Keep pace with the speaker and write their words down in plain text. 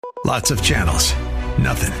Lots of channels,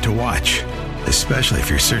 nothing to watch, especially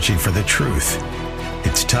if you're searching for the truth.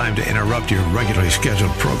 It's time to interrupt your regularly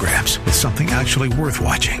scheduled programs with something actually worth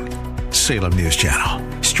watching. Salem News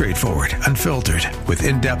Channel. Straightforward, unfiltered, with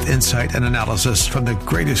in-depth insight and analysis from the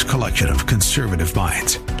greatest collection of conservative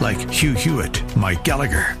minds like Hugh Hewitt, Mike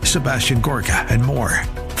Gallagher, Sebastian Gorka, and more.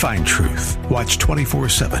 Find truth. Watch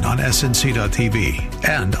 24/7 on snc.tv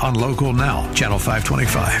and on Local Now, Channel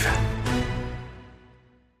 525.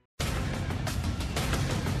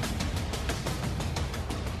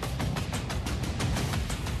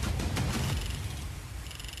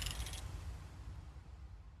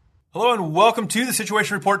 Hello and welcome to the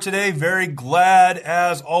Situation Report today. Very glad,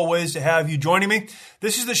 as always, to have you joining me.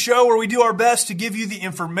 This is the show where we do our best to give you the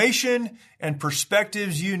information and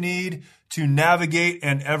perspectives you need to navigate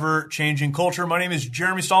an ever-changing culture. My name is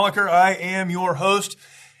Jeremy Stolliker. I am your host.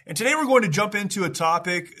 And today we're going to jump into a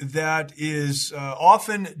topic that is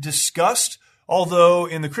often discussed, although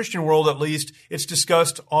in the Christian world, at least, it's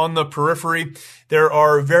discussed on the periphery. There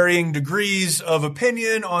are varying degrees of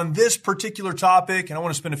opinion on this particular topic, and I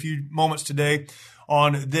want to spend a few moments today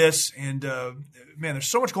on this. And man, there's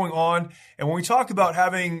so much going on. And when we talk about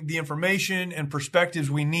having the information and perspectives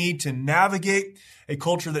we need to navigate a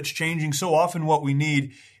culture that's changing, so often what we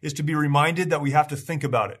need is to be reminded that we have to think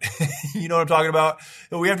about it. You know what I'm talking about?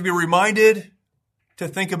 That we have to be reminded to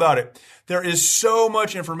think about it. There is so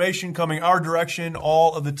much information coming our direction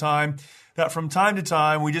all of the time that from time to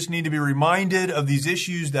time, we just need to be reminded of these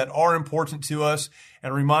issues that are important to us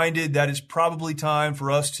and reminded that it's probably time for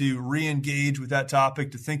us to re-engage with that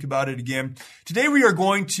topic, to think about it again. Today, we are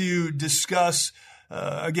going to discuss,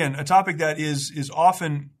 again, a topic that is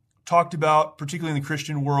often talked about, particularly in the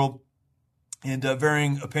Christian world, and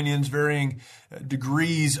varying opinions, varying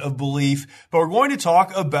degrees of belief. But we're going to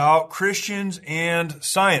talk about Christians and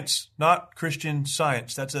science, not Christian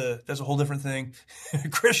Science. That's a whole different thing.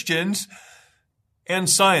 Christians and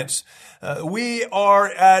science. We are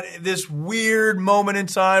at this weird moment in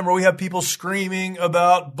time where we have people screaming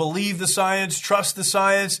about believe the science, trust the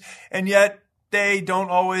science, and yet they don't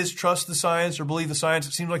always trust the science or believe the science.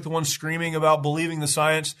 It seems like the ones screaming about believing the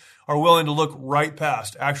science are willing to look right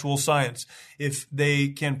past actual science if they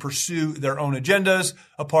can pursue their own agendas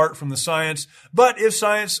apart from the science. But if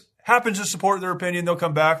science happens to support their opinion, they'll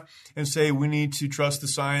come back and say, we need to trust the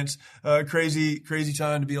science. Crazy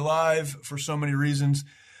time to be alive for so many reasons.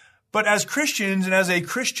 But as Christians and as a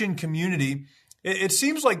Christian community, it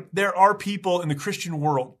seems like there are people in the Christian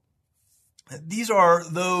world. These are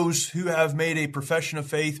those who have made a profession of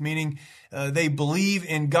faith, meaning they believe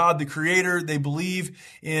in God the Creator, they believe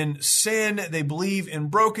in sin, they believe in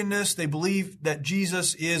brokenness, they believe that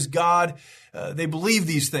Jesus is God. They believe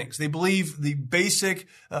these things. They believe the basic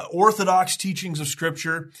orthodox teachings of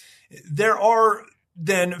Scripture. There are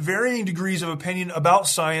then varying degrees of opinion about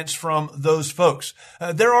science from those folks.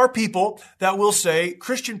 There are people that will say,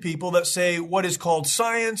 Christian people that say what is called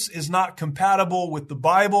science is not compatible with the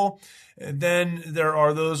Bible. And then there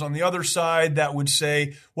are those on the other side that would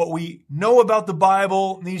say what we know about the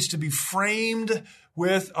Bible needs to be framed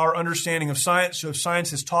with our understanding of science. So if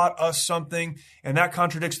science has taught us something and that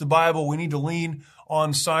contradicts the Bible, we need to lean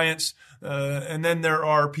on science. And then there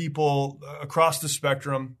are people across the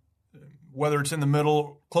spectrum, whether it's in the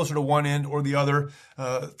middle, closer to one end or the other,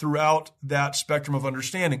 throughout that spectrum of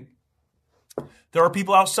understanding. There are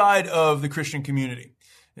people outside of the Christian community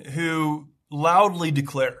who loudly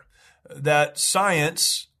declare that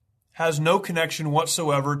science has no connection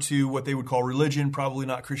whatsoever to what they would call religion, probably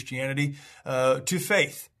not Christianity, to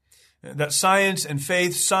faith. That science and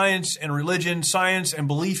faith, science and religion, science and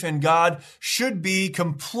belief in God should be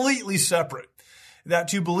completely separate. That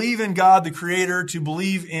to believe in God, the Creator, to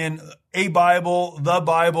believe in a Bible, the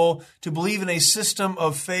Bible, to believe in a system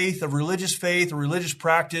of faith, of religious faith, or religious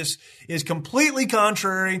practice is completely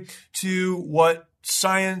contrary to what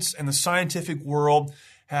science and the scientific world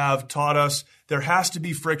have taught us. There has to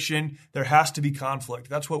be friction. There has to be conflict.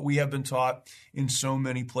 That's what we have been taught in so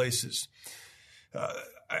many places.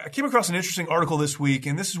 I came across an interesting article this week,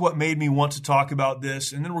 and this is what made me want to talk about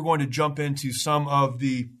this. And then we're going to jump into some of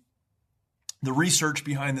the research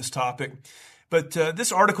behind this topic. But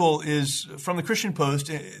this article is from the Christian Post.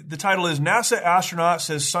 The title is NASA Astronaut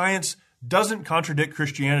Says Science Doesn't Contradict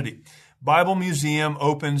Christianity. Bible Museum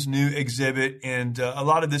opens new exhibit, and a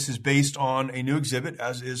lot of this is based on a new exhibit,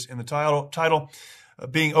 as is in the title.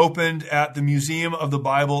 being opened at the Museum of the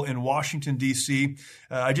Bible in Washington, D.C.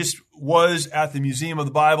 I just was at the Museum of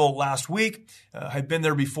the Bible last week. I'd been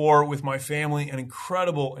there before with my family. An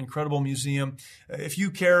incredible, incredible museum. If you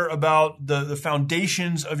care about the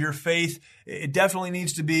foundations of your faith, it definitely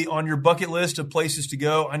needs to be on your bucket list of places to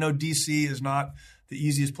go. I know D.C. is not the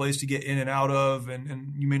easiest place to get in and out of,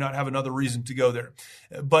 and you may not have another reason to go there.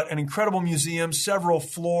 But an incredible museum, several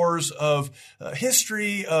floors of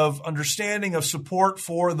history, of understanding, of support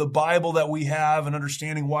for the Bible that we have, and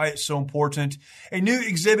understanding why it's so important. A new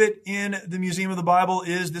exhibit in the Museum of the Bible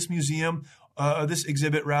is this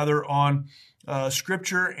exhibit on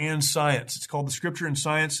Scripture and Science. It's called the Scripture and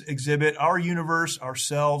Science exhibit, Our Universe,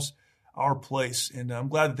 Ourselves, Our Place. And I'm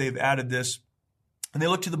glad that they've added this. And they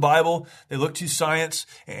look to the Bible, they look to science,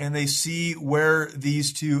 and they see where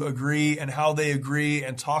these two agree and how they agree,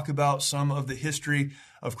 and talk about some of the history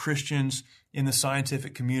of Christians in the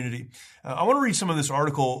scientific community. I want to read some of this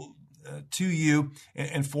article to you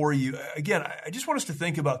and for you. Again, I just want us to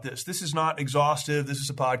think about this. This is not exhaustive. This is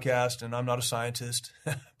a podcast, and I'm not a scientist.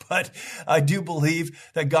 But I do believe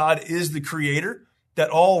that God is the creator, that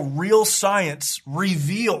all real science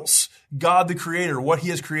reveals God the creator, what he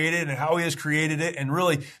has created and how he has created it. And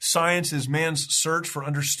really, science is man's search for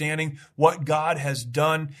understanding what God has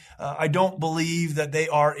done. I don't believe that they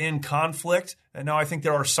are in conflict. And now I think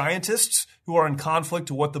there are scientists who are in conflict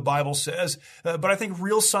to what the Bible says. But I think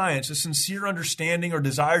real science, a sincere understanding or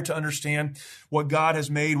desire to understand what God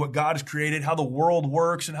has made, what God has created, how the world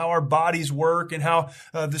works and how our bodies work, and how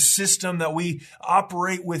the system that we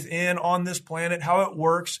operate within on this planet, how it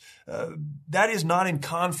works, that is not in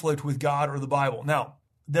conflict with God or the Bible. Now,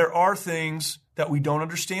 there are things that we don't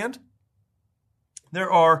understand.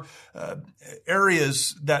 There are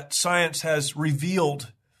areas that science has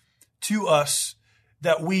revealed to us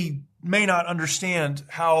that we may not understand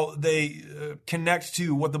how they connect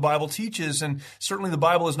to what the Bible teaches. And certainly the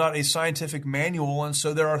Bible is not a scientific manual. And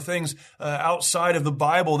so there are things outside of the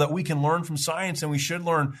Bible that we can learn from science, and we should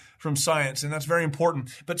learn from science. And that's very important.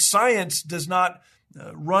 But science does not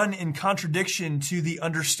run in contradiction to the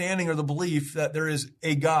understanding or the belief that there is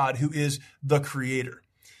a God who is the creator.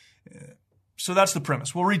 So that's the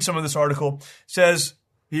premise. We'll read some of this article. It says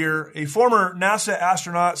here, a former NASA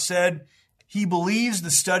astronaut said he believes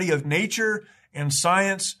the study of nature and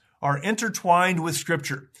science are intertwined with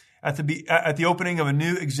Scripture at the opening of a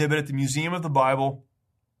new exhibit at the Museum of the Bible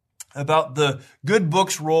about the good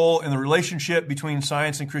book's role in the relationship between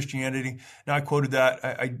science and Christianity. Now, I quoted that.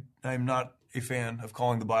 I'm not a fan of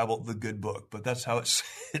calling the Bible the good book, but that's how it's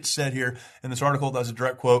said here in this article. That's a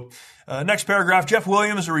direct quote. Next paragraph, Jeff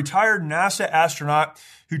Williams, a retired NASA astronaut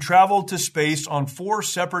who traveled to space on 4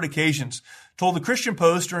 separate occasions, told the Christian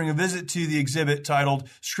Post during a visit to the exhibit titled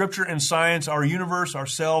Scripture and Science, Our Universe,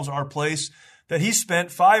 Ourselves, Our Place, that he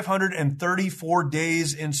spent 534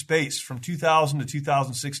 days in space from 2000 to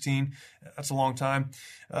 2016. That's a long time.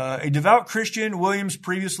 A devout Christian, Williams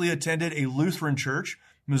previously attended a Lutheran church,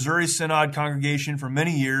 Missouri Synod congregation for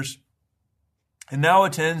many years, and now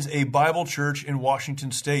attends a Bible church in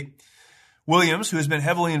Washington State. Williams, who has been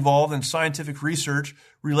heavily involved in scientific research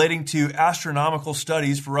relating to astronomical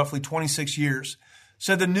studies for roughly 26 years,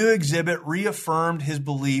 said the new exhibit reaffirmed his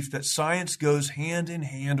belief that science goes hand in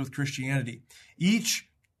hand with Christianity, each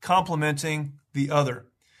complementing the other.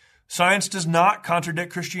 Science does not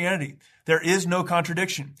contradict Christianity. There is no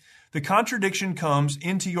contradiction. The contradiction comes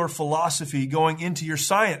into your philosophy going into your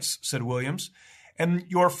science, said Williams. And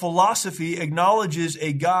your philosophy acknowledges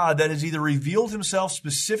a God that has either revealed himself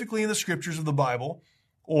specifically in the Scriptures of the Bible,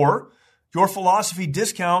 or your philosophy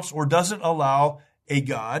discounts or doesn't allow a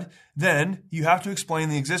God. Then you have to explain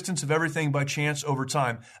the existence of everything by chance over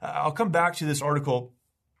time. I'll come back to this article,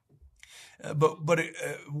 but a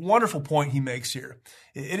wonderful point he makes here.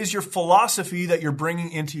 It is your philosophy that you're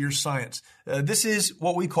bringing into your science. This is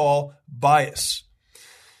what we call bias.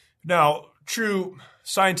 Now, true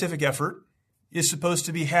scientific effort is supposed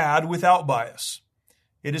to be had without bias.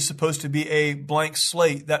 It is supposed to be a blank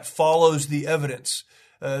slate that follows the evidence,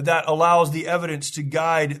 that allows the evidence to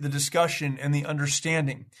guide the discussion and the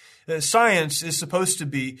understanding. Science is supposed to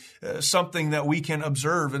be something that we can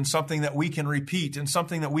observe and something that we can repeat and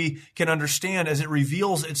something that we can understand as it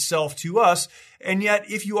reveals itself to us. And yet,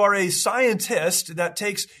 if you are a scientist that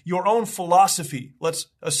takes your own philosophy, let's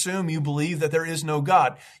assume you believe that there is no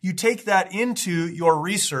God, you take that into your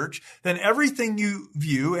research, then everything you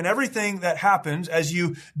view and everything that happens as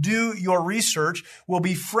you do your research will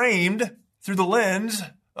be framed through the lens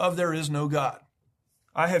of there is no God.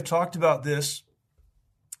 I have talked about this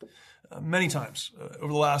many times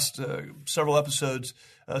over the last several episodes,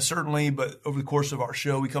 certainly, but over the course of our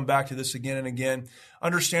show, we come back to this again and again.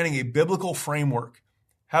 Understanding a biblical framework,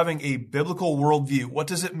 having a biblical worldview. What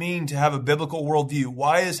does it mean to have a biblical worldview?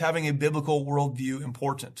 Why is having a biblical worldview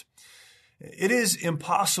important? It is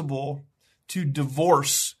impossible to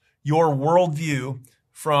divorce your worldview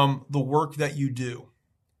from the work that you do.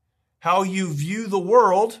 How you view the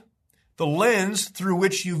world, the lens through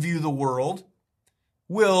which you view the world,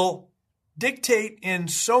 will dictate in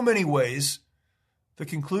so many ways the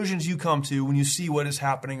conclusions you come to when you see what is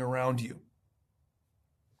happening around you.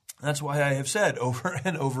 That's why I have said over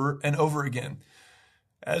and over and over again,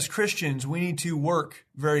 as Christians, we need to work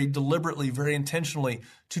very deliberately, very intentionally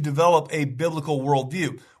to develop a biblical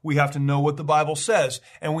worldview. We have to know what the Bible says,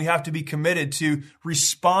 and we have to be committed to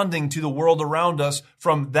responding to the world around us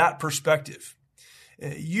from that perspective.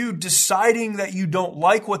 You deciding that you don't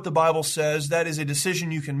like what the Bible says, that is a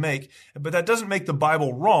decision you can make, but that doesn't make the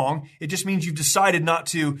Bible wrong. It just means you've decided not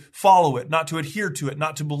to follow it, not to adhere to it,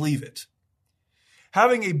 not to believe it.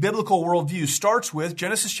 Having a biblical worldview starts with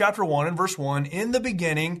Genesis chapter 1 and verse 1, in the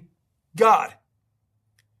beginning, God,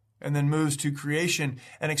 and then moves to creation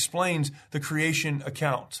and explains the creation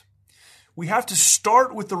account. We have to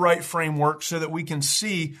start with the right framework so that we can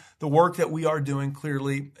see the work that we are doing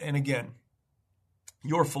clearly. And again,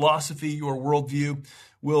 your philosophy, your worldview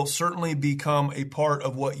will certainly become a part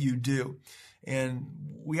of what you do. And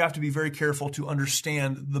we have to be very careful to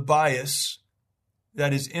understand the bias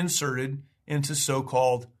that is inserted into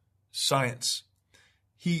so-called science.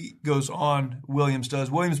 He goes on, Williams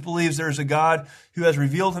does. Williams believes there is a God who has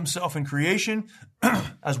revealed himself in creation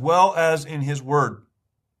as well as in his word.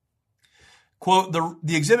 Quote,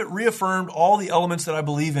 the exhibit reaffirmed all the elements that I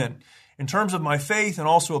believe in terms of my faith and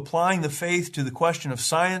also applying the faith to the question of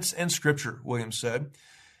science and scripture, Williams said.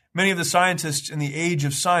 Many of the scientists in the age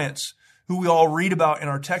of science, who we all read about in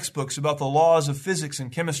our textbooks about the laws of physics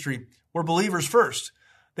and chemistry, were believers first.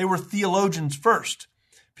 They were theologians first.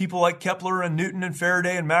 People like Kepler and Newton and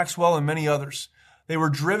Faraday and Maxwell and many others. They were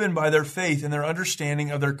driven by their faith and their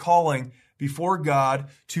understanding of their calling before God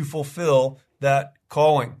to fulfill that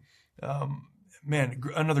calling.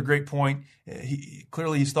 Another great point.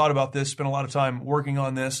 He's thought about this, spent a lot of time working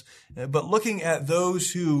on this. But looking at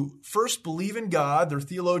those who first believe in God, they're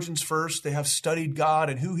theologians first, they have studied God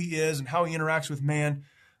and who he is and how he interacts with man,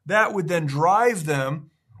 that would then drive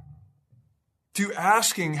them to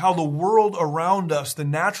asking how the world around us, the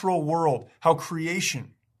natural world, how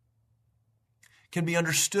creation can be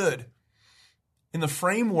understood in the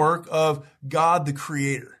framework of God the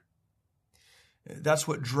Creator. That's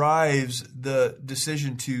what drives the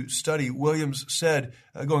decision to study. Williams said,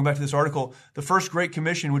 going back to this article, the first Great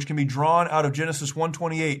Commission, which can be drawn out of Genesis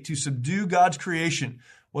 1:28, to subdue God's creation,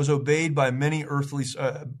 was obeyed by many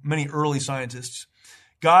early scientists.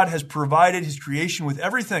 God has provided his creation with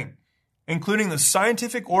everything, including the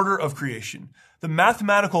scientific order of creation, the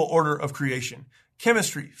mathematical order of creation,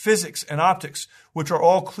 chemistry, physics, and optics, which are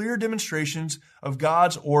all clear demonstrations of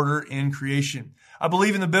God's order in creation. I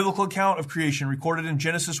believe in the biblical account of creation recorded in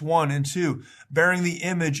Genesis 1 and 2, bearing the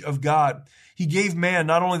image of God. He gave man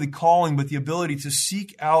not only the calling, but the ability to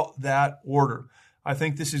seek out that order. I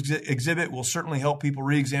think this exhibit will certainly help people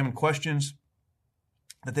re-examine questions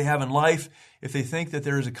that they have in life if they think that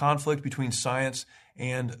there is a conflict between science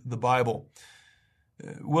and the Bible.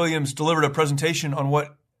 Williams delivered a presentation on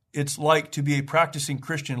what it's like to be a practicing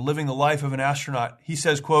Christian living the life of an astronaut. He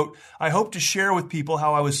says, quote, I hope to share with people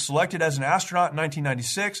how I was selected as an astronaut in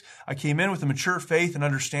 1996. I came in with a mature faith and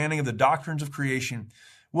understanding of the doctrines of creation.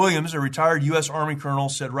 Williams, a retired U.S. Army colonel,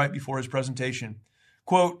 said right before his presentation,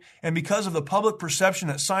 quote, and because of the public perception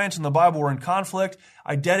that science and the Bible were in conflict,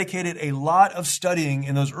 I dedicated a lot of studying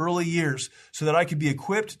in those early years so that I could be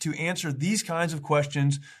equipped to answer these kinds of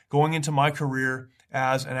questions going into my career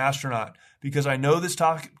as an astronaut, because I know this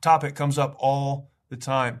topic comes up all the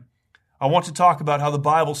time. I want to talk about how the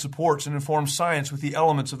Bible supports and informs science with the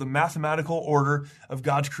elements of the mathematical order of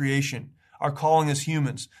God's creation, our calling as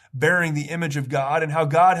humans, bearing the image of God, and how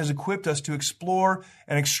God has equipped us to explore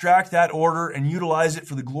and extract that order and utilize it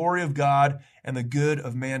for the glory of God and the good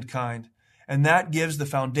of mankind. And that gives the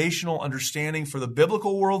foundational understanding for the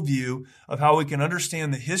biblical worldview of how we can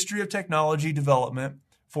understand the history of technology development,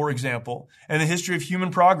 for example, and the history of human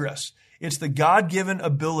progress. It's the God-given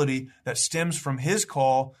ability that stems from his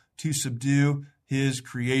call to subdue his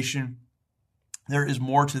creation. There is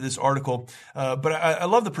more to this article, but I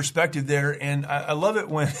love the perspective there, and I love it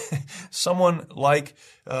when someone like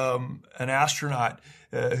an astronaut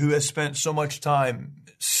who has spent so much time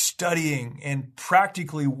studying and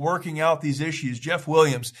practically working out these issues. Jeff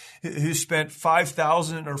Williams, who spent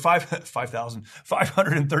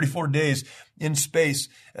 534 days in space.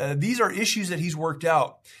 These are issues that he's worked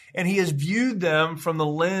out, and he has viewed them from the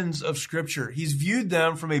lens of Scripture. He's viewed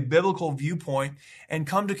them from a biblical viewpoint and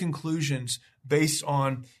come to conclusions based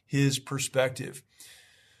on his perspective.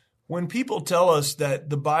 When people tell us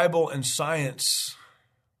that the Bible and science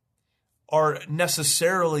are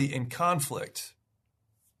necessarily in conflict,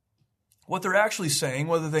 what they're actually saying,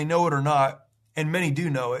 whether they know it or not, and many do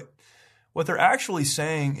know it, what they're actually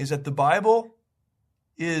saying is that the Bible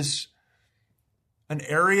is an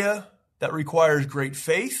area that requires great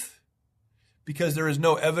faith because there is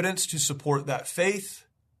no evidence to support that faith,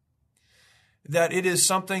 that it is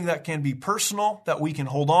something that can be personal, that we can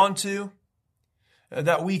hold on to,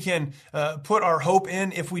 that we can put our hope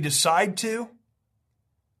in if we decide to.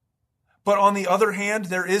 But on the other hand,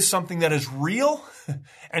 there is something that is real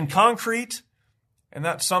and concrete, and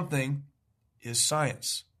that something is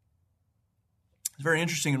science. It's very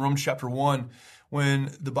interesting in Romans chapter 1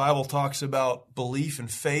 when the Bible talks about belief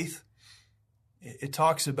and faith. It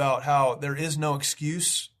talks about how there is no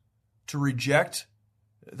excuse to reject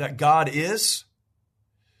that God is.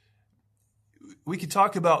 We could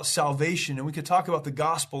talk about salvation, and we could talk about the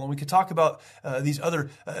gospel, and we could talk about these other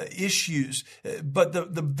issues. But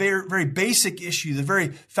the very, very basic issue, the very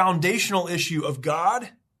foundational issue of God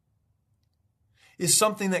is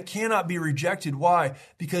something that cannot be rejected. Why?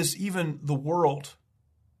 Because even the world,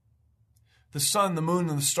 the sun, the moon,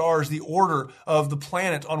 and the stars, the order of the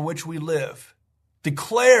planet on which we live,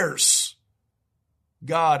 declares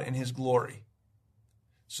God and His glory,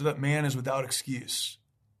 so that man is without excuse.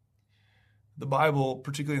 The Bible,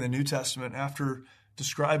 particularly in the New Testament, after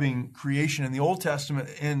describing creation in the Old Testament,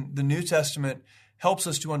 in the New Testament, helps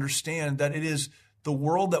us to understand that it is the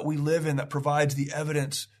world that we live in that provides the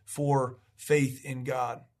evidence for faith in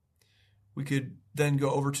God. We could then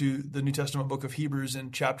go over to the New Testament book of Hebrews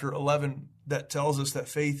in chapter 11 that tells us that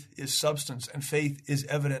faith is substance and faith is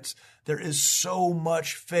evidence. There is so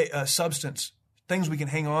much substance, things we can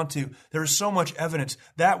hang on to. There is so much evidence,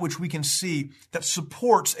 that which we can see, that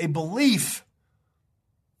supports a belief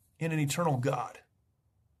in an eternal God.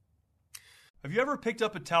 Have you ever picked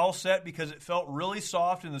up a towel set because it felt really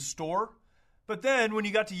soft in the store, but then when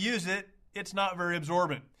you got to use it, it's not very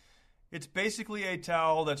absorbent? It's basically a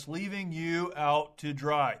towel that's leaving you out to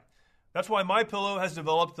dry. That's why MyPillow has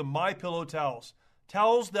developed the MyPillow towels.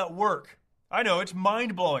 Towels that work. I know, it's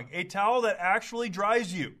mind-blowing. A towel that actually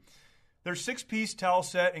dries you. Their 6-piece towel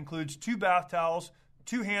set includes 2 bath towels,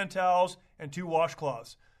 2 hand towels, and 2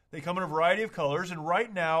 washcloths. They come in a variety of colors, and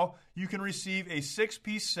right now you can receive a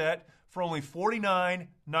 6-piece set for only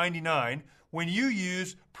 $49.99 when you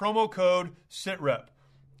use promo code SITREP.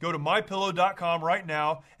 Go to MyPillow.com right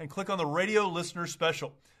now and click on the radio listener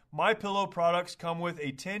special. MyPillow products come with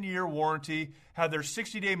a 10-year warranty, have their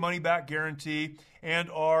 60-day money-back guarantee, and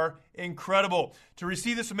are incredible. To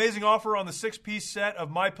receive this amazing offer on the 6-piece set of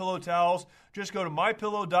MyPillow towels, just go to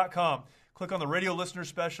MyPillow.com. Click on the radio listener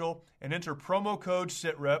special and enter promo code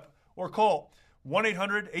SITREP or call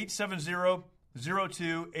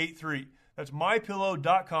 1-800-870-0283. That's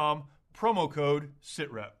MyPillow.com, promo code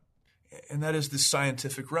SITREP. And that is the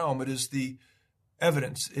scientific realm. It is the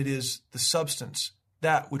evidence. It is the substance,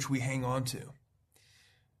 that which we hang on to.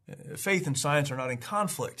 Faith and science are not in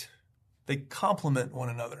conflict. They complement one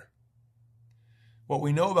another. What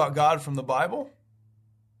we know about God from the Bible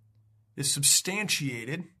is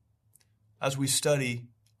substantiated as we study,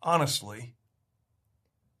 honestly,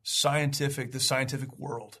 the scientific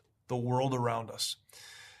world, the world around us.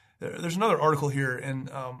 There's another article here, and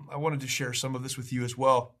I wanted to share some of this with you as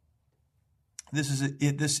well. This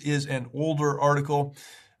is an older article.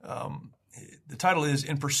 The title is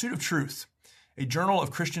In Pursuit of Truth, a Journal of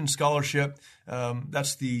Christian Scholarship.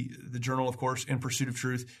 That's the journal, of course, In Pursuit of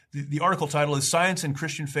Truth. The article title is Science and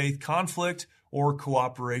Christian Faith, Conflict or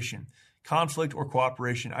Cooperation. Conflict or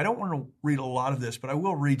cooperation. I don't want to read a lot of this, but I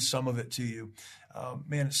will read some of it to you.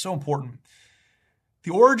 Man, it's so important.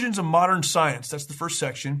 The origins of modern science. That's the first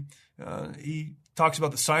section. He talks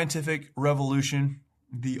about the scientific revolution.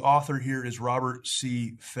 The author here is Robert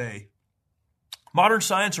C. Fay. Modern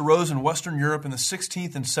science arose in Western Europe in the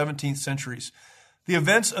 16th and 17th centuries. The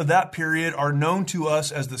events of that period are known to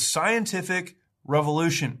us as the scientific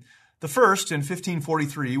revolution. The first, in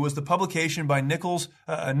 1543, was the publication by Nicholas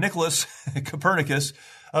Copernicus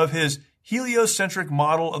of his heliocentric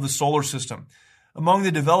model of the solar system. Among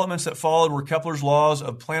the developments that followed were Kepler's laws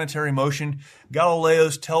of planetary motion,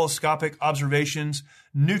 Galileo's telescopic observations,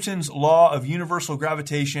 Newton's law of universal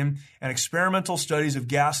gravitation, and experimental studies of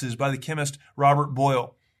gases by the chemist Robert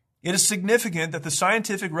Boyle. It is significant that the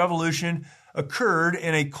scientific revolution occurred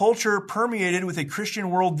in a culture permeated with a Christian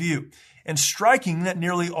worldview, and striking that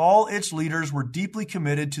nearly all its leaders were deeply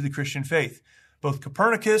committed to the Christian faith. Both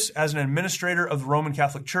Copernicus, as an administrator of the Roman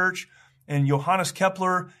Catholic Church, and Johannes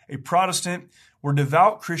Kepler, a Protestant, were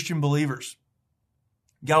devout Christian believers.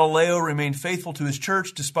 Galileo remained faithful to his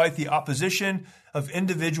church despite the opposition of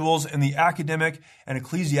individuals in the academic and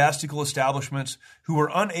ecclesiastical establishments who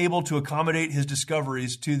were unable to accommodate his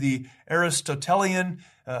discoveries to the Aristotelian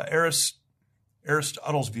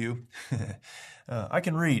Aristotle's view. I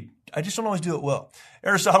can read. I just don't always do it well.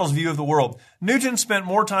 Aristotle's view of the world. Newton spent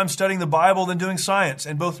more time studying the Bible than doing science,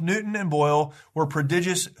 and both Newton and Boyle were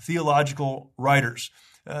prodigious theological writers.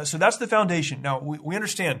 So that's the foundation. Now, we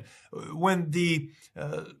understand when the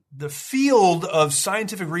field of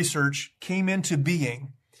scientific research came into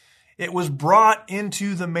being, it was brought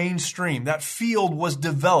into the mainstream. That field was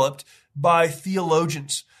developed by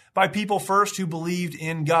theologians, by people first who believed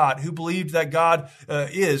in God, who believed that God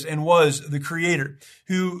is and was the creator,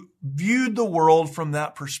 who viewed the world from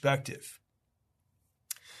that perspective.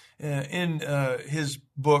 In his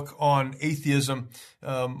book on atheism,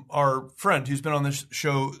 our friend who's been on this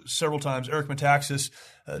show several times, Eric Metaxas,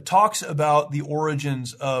 talks about the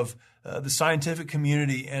origins of the scientific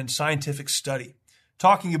community and scientific study,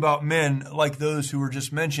 talking about men like those who were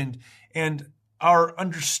just mentioned. And our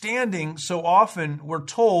understanding so often, we're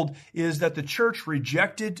told, is that the church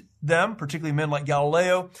rejected them, particularly men like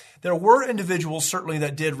Galileo. There were individuals certainly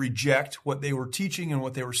that did reject what they were teaching and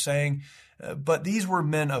what they were saying, but these were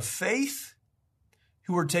men of faith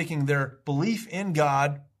who were taking their belief in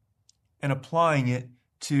God and applying it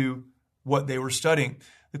to what they were studying.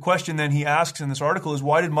 The question then he asks in this article is,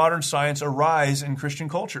 why did modern science arise in Christian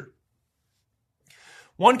culture?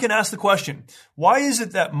 One can ask the question, why is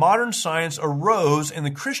it that modern science arose in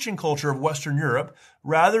the Christian culture of Western Europe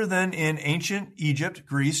rather than in ancient Egypt,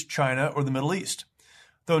 Greece, China, or the Middle East?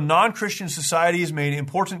 Though non-Christian societies made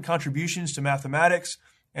important contributions to mathematics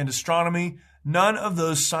and astronomy, none of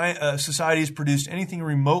those societies produced anything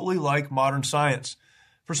remotely like modern science.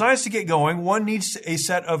 For science to get going, one needs a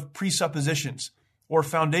set of presuppositions or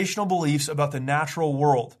foundational beliefs about the natural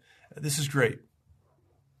world. This is great.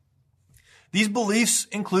 These beliefs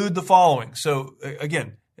include the following. So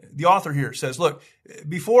again, the author here says, look,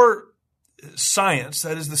 before science,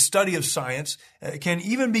 that is the study of science, can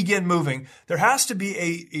even begin moving, there has to be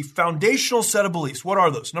a foundational set of beliefs. What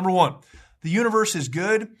are those? Number one, the universe is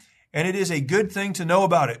good, and it is a good thing to know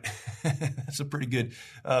about it. That's a pretty good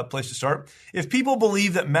place to start. If people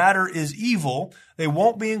believe that matter is evil, they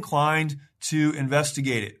won't be inclined to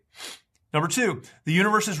investigate it. Number two, the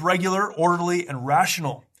universe is regular, orderly, and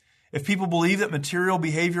rational. If people believe that material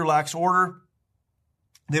behavior lacks order,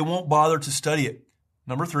 they won't bother to study it.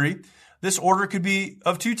 Number three, this order could be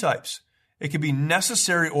of two types. It could be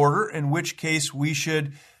necessary order, in which case we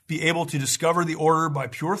should be able to discover the order by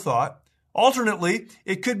pure thought. Alternately,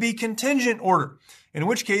 it could be contingent order, in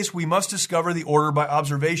which case we must discover the order by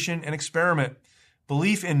observation and experiment.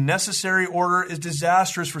 Belief in necessary order is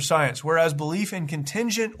disastrous for science, whereas belief in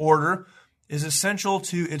contingent order is essential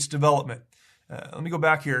to its development. Let me go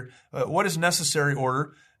back here. What is necessary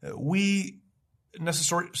order?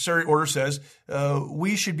 Necessary order says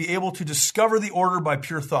we should be able to discover the order by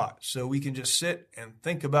pure thought. So we can just sit and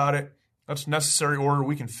think about it. That's necessary order.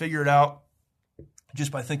 We can figure it out just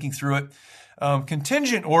by thinking through it.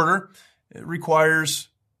 Contingent order requires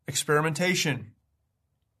experimentation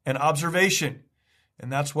and observation.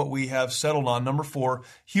 And that's what we have settled on. Number four,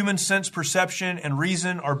 human sense perception and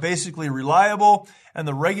reason are basically reliable, and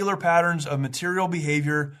the regular patterns of material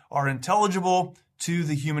behavior are intelligible to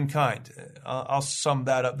the humankind. I'll sum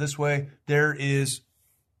that up this way. There is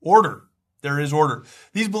order. There is order.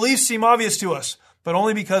 These beliefs seem obvious to us, but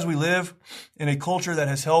only because we live in a culture that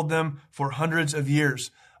has held them for hundreds of years.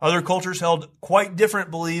 Other cultures held quite different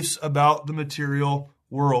beliefs about the material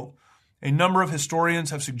world. A number of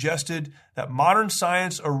historians have suggested that modern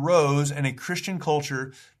science arose in a Christian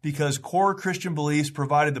culture because core Christian beliefs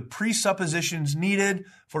provided the presuppositions needed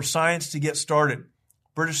for science to get started.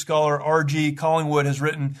 British scholar R.G. Collingwood has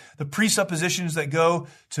written, the presuppositions that go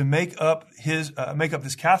to make up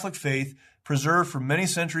this Catholic faith, preserved for many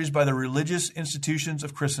centuries by the religious institutions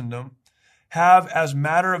of Christendom, have, as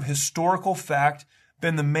matter of historical fact,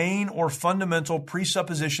 been the main or fundamental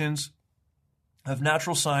presuppositions of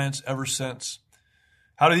natural science ever since.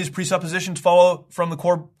 How do these presuppositions follow from the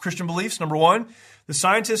core Christian beliefs? Number one, the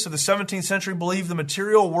scientists of the 17th century believed the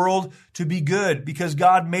material world to be good because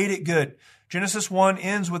God made it good. Genesis 1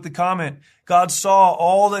 ends with the comment, God saw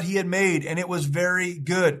all that he had made, and it was very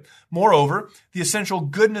good. Moreover, the essential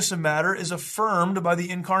goodness of matter is affirmed by the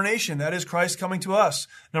incarnation, that is, Christ coming to us.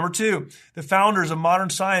 Number 2, the founders of modern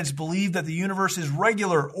science believe that the universe is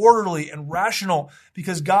regular, orderly, and rational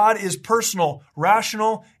because God is personal,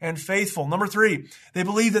 rational, and faithful. Number 3, they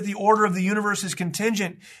believe that the order of the universe is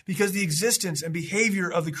contingent because the existence and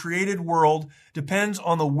behavior of the created world depends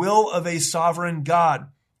on the will of a sovereign God.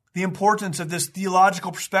 The importance of this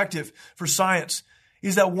theological perspective for science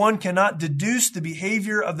is that one cannot deduce the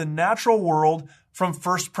behavior of the natural world from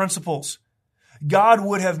first principles. God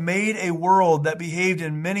would have made a world that behaved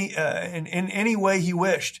in any way he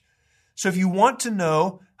wished. So if you want to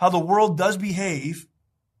know how the world does behave,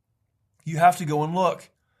 you have to go and look.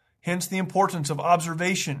 Hence the importance of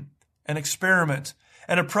observation and experiment,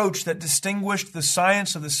 an approach that distinguished the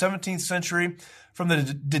science of the 17th century from the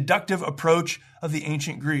deductive approach of the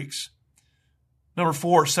ancient Greeks. Number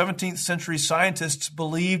 4, 17th century scientists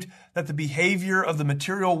believed that the behavior of the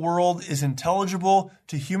material world is intelligible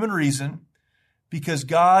to human reason because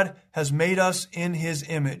God has made us in his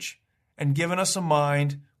image and given us a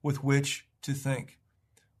mind with which to think.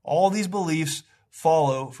 All these beliefs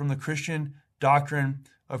follow from the Christian doctrine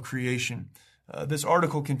of creation. This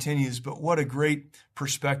article continues, but what a great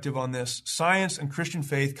perspective on this. Science and Christian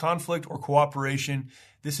faith, conflict or cooperation.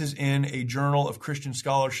 This is in a Journal of Christian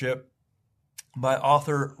Scholarship by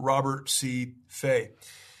author Robert C. Fay.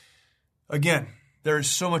 Again, there is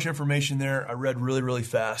so much information there. I read really, really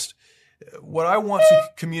fast. What I want to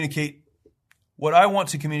communicate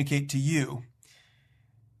to you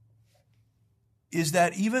is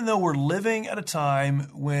that even though we're living at a time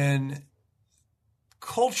when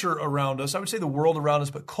culture around us, I would say the world around us,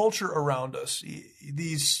 but culture around us,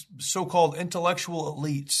 these so-called intellectual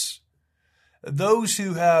elites, those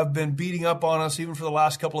who have been beating up on us even for the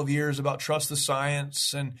last couple of years about trust the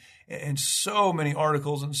science and so many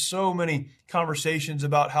articles and so many conversations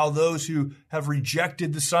about how those who have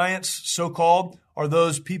rejected the science, so-called, are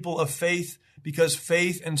those people of faith because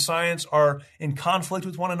faith and science are in conflict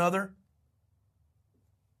with one another.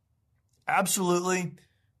 Absolutely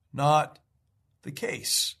not the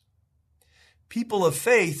case. People of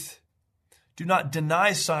faith do not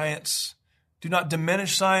deny science, do not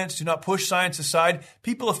diminish science, do not push science aside.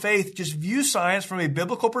 People of faith just view science from a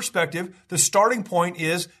biblical perspective. The starting point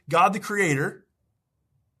is God the Creator.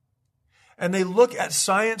 And they look at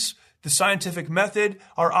science, the scientific method,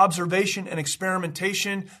 our observation and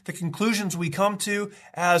experimentation, the conclusions we come to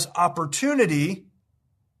as opportunity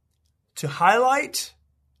to highlight,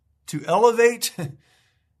 to elevate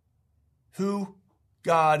who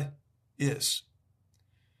God is.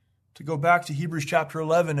 To go back to Hebrews chapter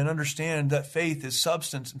 11 and understand that faith is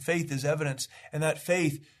substance and faith is evidence, and that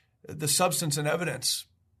faith, the substance and evidence,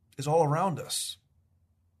 is all around us.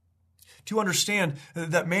 To understand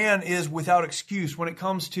that man is without excuse when it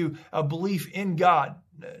comes to a belief in God.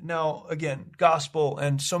 Now, again, gospel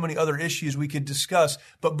and so many other issues we could discuss,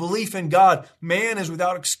 but belief in God, man is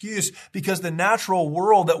without excuse because the natural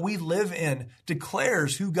world that we live in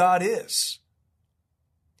declares who God is.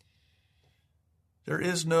 There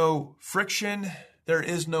is no friction, there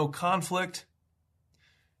is no conflict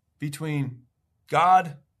between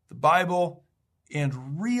God, the Bible,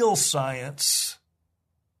 and real science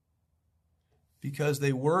because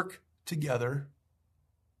they work together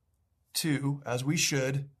to, as we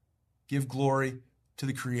should, give glory to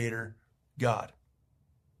the Creator, God.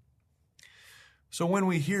 So when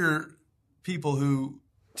we hear people who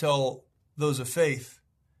tell those of faith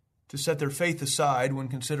to set their faith aside when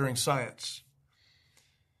considering science,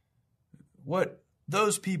 what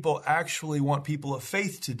those people actually want people of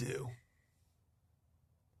faith to do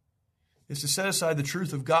is to set aside the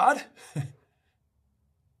truth of God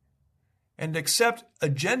and accept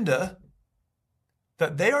agenda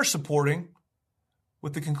that they are supporting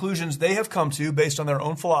with the conclusions they have come to based on their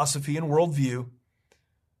own philosophy and worldview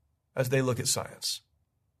as they look at science.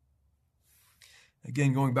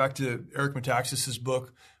 Again, going back to Eric Metaxas'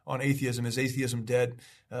 book on atheism, Is Atheism Dead?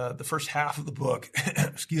 The first half of the book,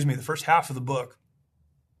 the first half of the book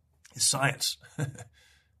is science.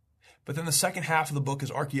 But then the second half of the book is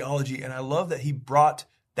archaeology, and I love that he brought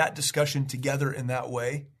that discussion together in that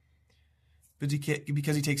way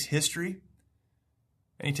because he takes history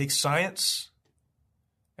and he takes science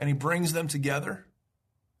and he brings them together,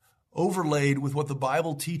 overlaid with what the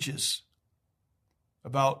Bible teaches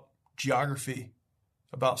about geography,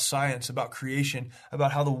 about science, about creation,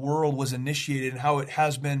 about how the world was initiated and how it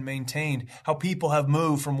has been maintained, how people have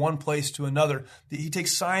moved from one place to another. He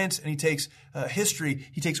takes science and he takes history,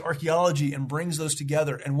 he takes archaeology and brings those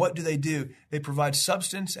together. And what do? They provide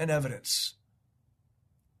substance and evidence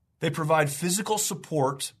They provide physical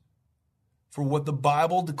support for what the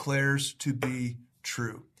Bible declares to be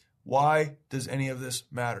true. Why does any of this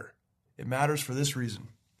matter? It matters for this reason.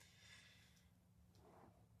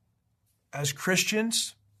 As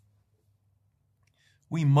Christians,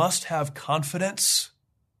 we must have confidence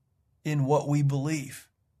in what we believe.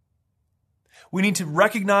 We need to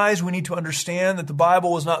recognize, we need to understand that the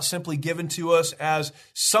Bible was not simply given to us as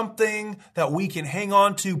something that we can hang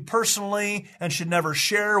on to personally and should never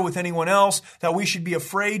share with anyone else, that we should be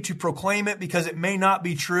afraid to proclaim it because it may not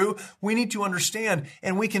be true. We need to understand,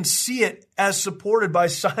 and we can see it as supported by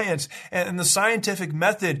science and the scientific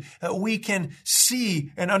method. We can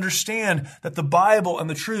see and understand that the Bible and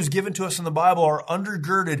the truths given to us in the Bible are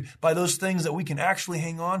undergirded by those things that we can actually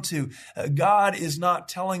hang on to. God is not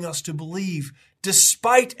telling us to believe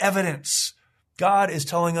despite evidence. God is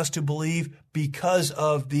telling us to believe because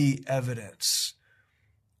of the evidence.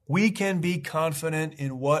 We can be confident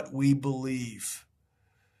in what we believe.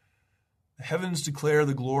 The heavens declare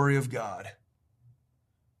the glory of God.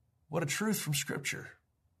 What a truth from Scripture.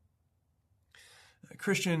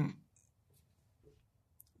 Christian,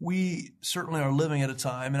 we certainly are living at a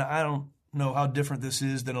time, and I don't know how different this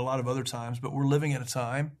is than a lot of other times, but we're living at a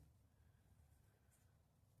time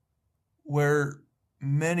where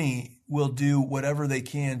many will do whatever they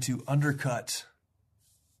can to undercut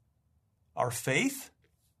our faith.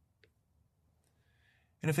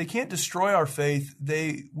 And if they can't destroy our faith,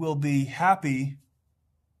 they will be happy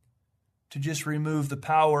to just remove the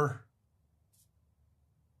power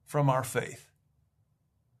from our faith.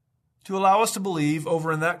 To allow us to believe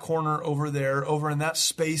over in that corner over there, over in that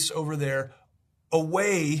space over there,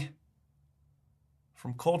 away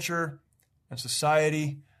from culture and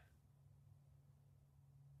society.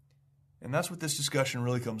 And that's what this discussion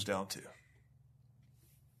really comes down to.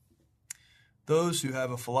 Those who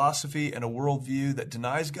have a philosophy and a worldview that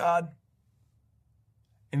denies God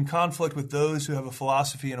in conflict with those who have a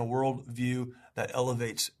philosophy and a worldview that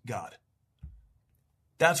elevates God.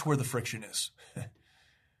 That's where the friction is. The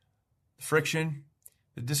friction,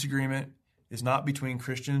 the disagreement, is not between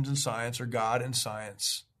Christians and science or God and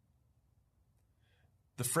science.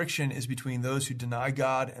 The friction is between those who deny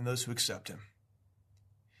God and those who accept Him.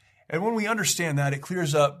 And when we understand that, it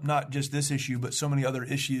clears up not just this issue, but so many other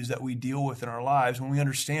issues that we deal with in our lives. When we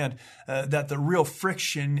understand that the real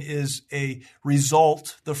friction is a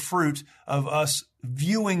result, the fruit of us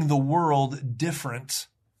viewing the world different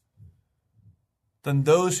than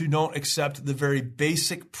those who don't accept the very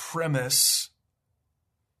basic premise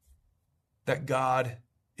that God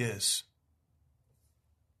is.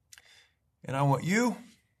 And I want you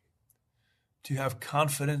to have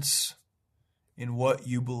confidence in what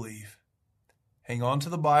you believe. Hang on to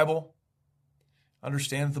the Bible.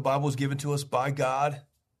 Understand that the Bible is given to us by God.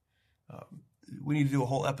 We need to do a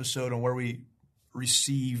whole episode on where we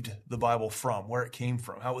received the Bible from, where it came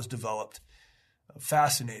from, how it was developed.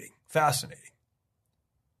 Fascinating.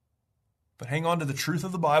 But hang on to the truth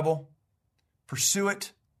of the Bible. Pursue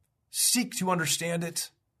it. Seek to understand it.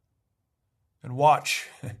 And watch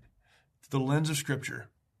through the lens of Scripture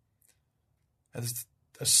as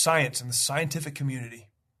science and the scientific community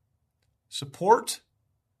support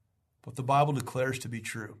what the Bible declares to be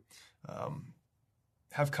true.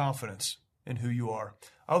 Have confidence in who you are.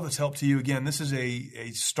 I hope that's helped to you. Again, this is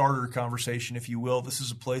a starter conversation, if you will. This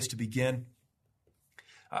is a place to begin.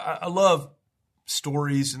 I love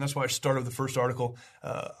stories, and that's why I started with the first article.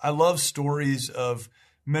 I love stories of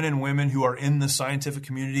men and women who are in the scientific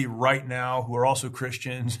community right now, who are also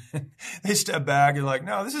Christians. They step back and like,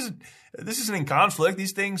 no, this isn't in conflict.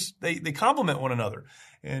 These things, they complement one another.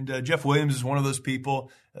 And Jeff Williams is one of those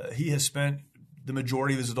people. He has spent the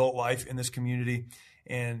majority of his adult life in this community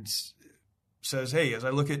and says, hey, as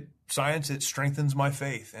I look at science, it strengthens my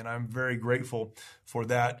faith. And I'm very grateful for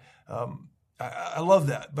that. I love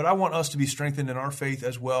that. But I want us to be strengthened in our faith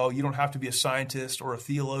as well. You don't have to be a scientist or a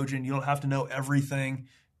theologian. You don't have to know everything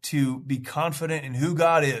to be confident in who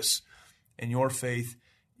God is and your faith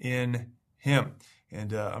in Him.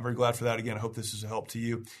 And I'm very glad for that. Again, I hope this is a help to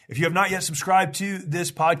you. If you have not yet subscribed to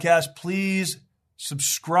this podcast, please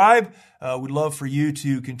subscribe. We'd love for you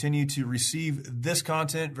to continue to receive this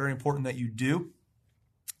content. Very important that you do.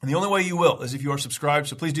 And the only way you will is if you are subscribed.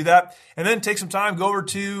 So please do that. And then take some time, go over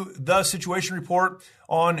to The Situation Report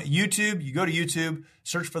on YouTube. You go to YouTube,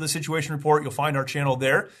 search for The Situation Report. You'll find our channel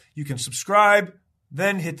there. You can subscribe,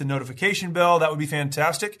 then hit the notification bell. That would be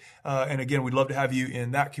fantastic. And again, we'd love to have you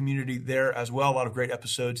in that community there as well. A lot of great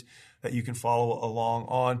episodes that you can follow along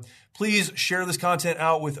on. Please share this content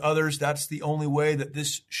out with others. That's the only way that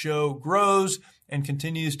this show grows and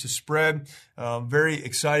continues to spread. Very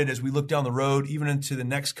excited as we look down the road, even into the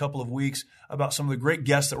next couple of weeks, about some of the great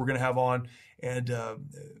guests that we're going to have on. And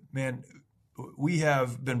man, we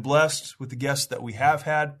have been blessed with the guests that we have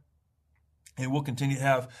had. And we'll continue to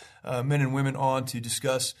have men and women on to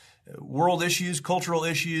discuss world issues, cultural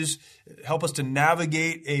issues, help us to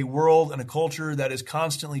navigate a world and a culture that is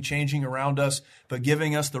constantly changing around us, but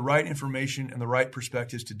giving us the right information and the right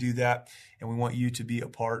perspectives to do that. And we want you to be a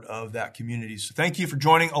part of that community. So thank you for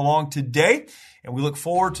joining along today, and we look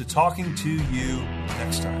forward to talking to you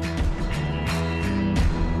next time.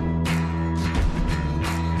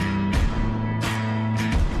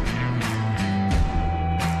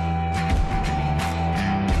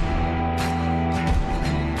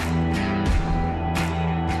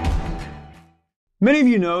 Many of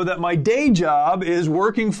you know that my day job is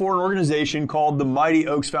working for an organization called the Mighty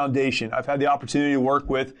Oaks Foundation. I've had the opportunity to work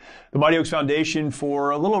with the Mighty Oaks Foundation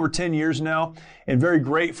for a little over 10 years now, and very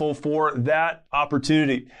grateful for that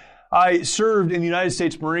opportunity. I served in the United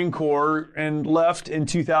States Marine Corps and left in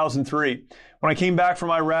 2003. When I came back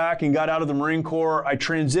from Iraq and got out of the Marine Corps, I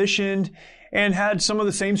transitioned and had some of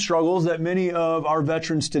the same struggles that many of our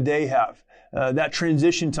veterans today have. That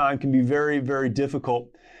transition time can be very, very difficult.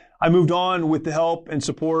 I moved on with the help and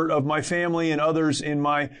support of my family and others in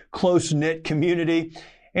my close-knit community,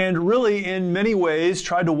 and really in many ways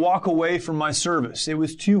tried to walk away from my service. It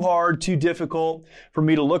was too hard, too difficult for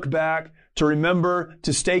me to look back, to remember,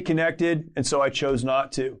 to stay connected, and so I chose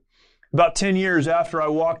not to. About 10 years after I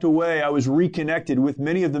walked away, I was reconnected with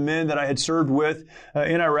many of the men that I had served with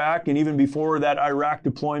in Iraq and even before that Iraq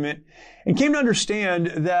deployment, and came to understand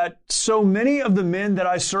that so many of the men that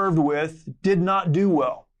I served with did not do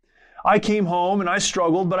well. I came home and I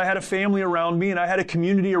struggled, but I had a family around me and I had a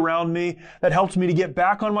community around me that helped me to get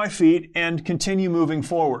back on my feet and continue moving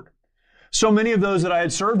forward. So many of those that I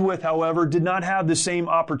had served with, however, did not have the same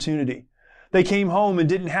opportunity. They came home and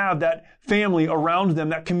didn't have that family around them,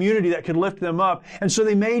 that community that could lift them up. And so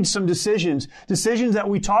they made some decisions that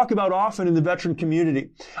we talk about often in the veteran community.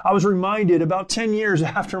 I was reminded about 10 years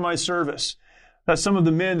after my service that some of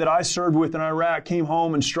the men that I served with in Iraq came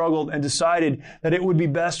home and struggled and decided that it would be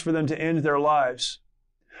best for them to end their lives.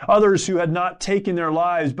 Others who had not taken their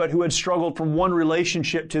lives, but who had struggled from one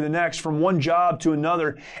relationship to the next, from one job to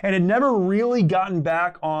another, and had never really gotten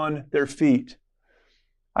back on their feet.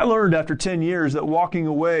 I learned after 10 years that walking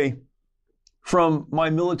away from my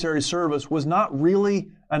military service was not really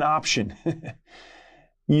an option.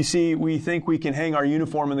 You see, we think we can hang our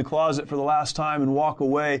uniform in the closet for the last time and walk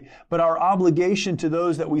away, but our obligation to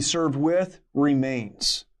those that we served with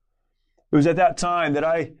remains. It was at that time that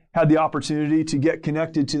I had the opportunity to get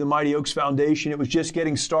connected to the Mighty Oaks Foundation. It was just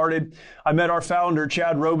getting started. I met our founder,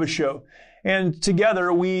 Chad Robichaux, and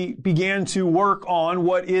together we began to work on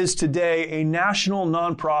what is today a national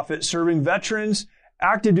nonprofit serving veterans,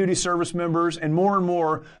 active duty service members, and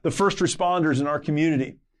more, the first responders in our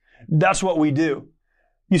community. That's what we do.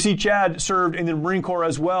 You see, Chad served in the Marine Corps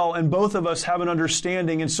as well, and both of us have an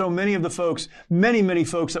understanding, and so many of the folks, many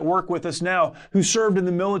folks that work with us now who served in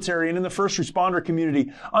the military and in the first responder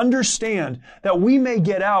community understand that we may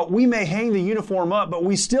get out, we may hang the uniform up, but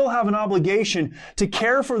we still have an obligation to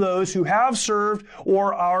care for those who have served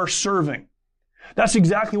or are serving. That's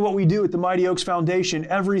exactly what we do at the Mighty Oaks Foundation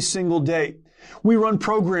every single day. We run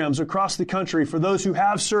programs across the country for those who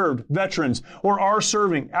have served, veterans, or are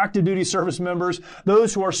serving, active duty service members,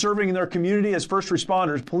 those who are serving in their community as first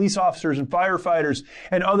responders, police officers and firefighters,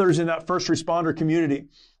 and others in that first responder community.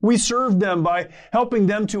 We serve them by helping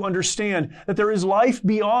them to understand that there is life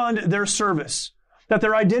beyond their service, that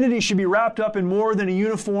their identity should be wrapped up in more than a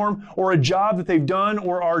uniform or a job that they've done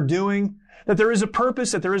or are doing, that there is a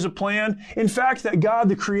purpose, that there is a plan. In fact, that God,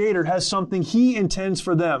 the Creator, has something He intends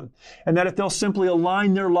for them. And that if they'll simply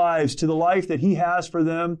align their lives to the life that He has for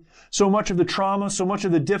them, so much of the trauma, so much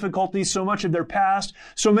of the difficulties, so much of their past,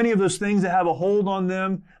 so many of those things that have a hold on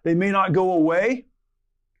them, they may not go away,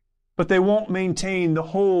 but they won't maintain the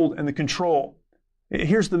hold and the control.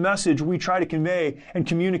 Here's the message we try to convey and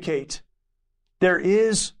communicate. There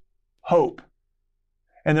is hope.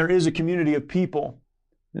 And there is a community of people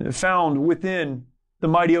found within the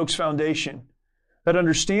Mighty Oaks Foundation that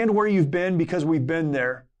understand where you've been because we've been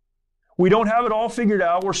there. We don't have it all figured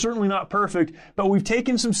out. We're certainly not perfect, but we've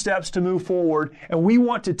taken some steps to move forward, and we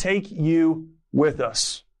want to take you with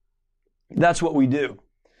us. That's what we do.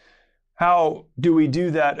 How do we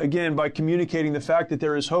do that? Again, by communicating the fact that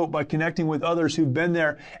there is hope, by connecting with others who've been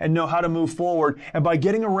there and know how to move forward, and by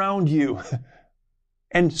getting around you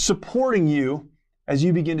and supporting you as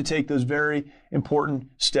you begin to take those very important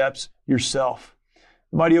steps yourself.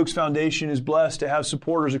 The Mighty Oaks Foundation is blessed to have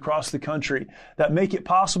supporters across the country that make it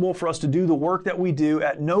possible for us to do the work that we do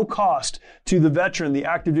at no cost to the veteran, the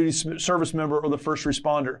active duty service member, or the first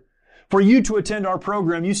responder. For you to attend our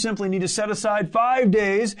program, you simply need to set aside 5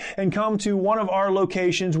 days and come to one of our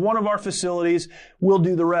locations, one of our facilities. We'll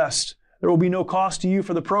do the rest. There will be no cost to you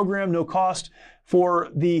for the program, no cost for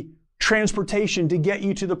the transportation to get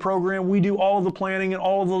you to the program. We do all of the planning and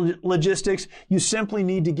all of the logistics. You simply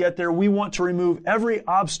need to get there. We want to remove every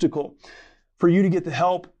obstacle for you to get the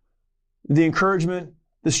help, the encouragement,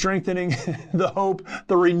 the strengthening, the hope,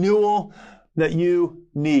 the renewal that you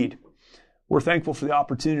need. We're thankful for the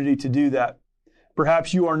opportunity to do that.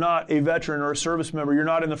 Perhaps you are not a veteran or a service member. You're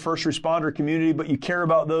not in the first responder community, but you care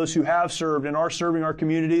about those who have served and are serving our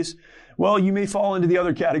communities. Well, you may fall into the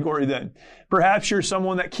other category then. Perhaps you're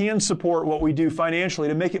someone that can support what we do financially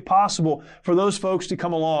to make it possible for those folks to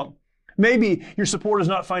come along. Maybe your support is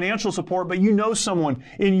not financial support, but you know someone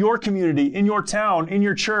in your community, in your town, in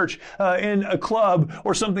your church, in a club,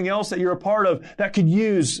 or something else that you're a part of that could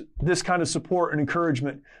use this kind of support and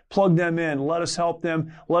encouragement. Plug them in. Let us help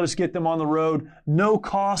them. Let us get them on the road. No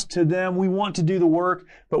cost to them. We want to do the work,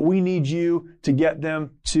 but we need you to get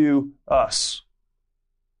them to us.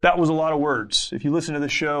 That was a lot of words. If you listen to the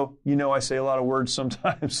show, you know I say a lot of words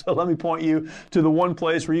sometimes. So let me point you to the one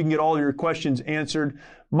place where you can get all your questions answered.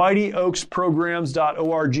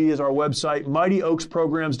 MightyOaksPrograms.org is our website,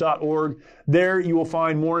 MightyOaksPrograms.org. There you will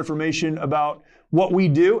find more information about what we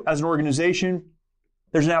do as an organization.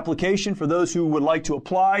 There's an application for those who would like to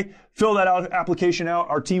apply. Fill that application out.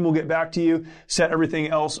 Our team will get back to you, set everything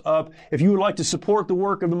else up. If you would like to support the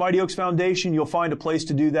work of the Mighty Oaks Foundation, you'll find a place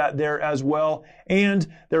to do that there as well. And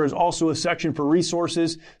there is also a section for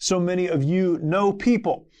resources. So many of you know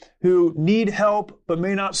people who need help but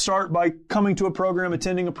may not start by coming to a program,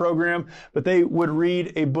 attending a program, but they would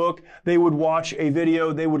read a book, they would watch a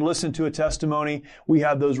video, they would listen to a testimony. We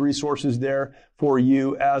have those resources there for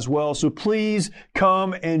you as well. So please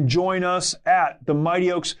come and join us at the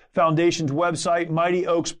Mighty Oaks Foundation's website,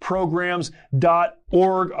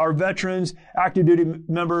 MightyOaksPrograms.org. Our veterans, active duty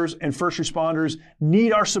members, and first responders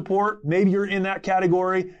need our support. Maybe you're in that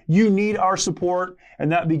category. You need our support.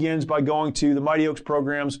 And that begins by going to the Mighty Oaks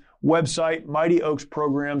Programs website,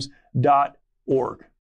 MightyOaksPrograms.org.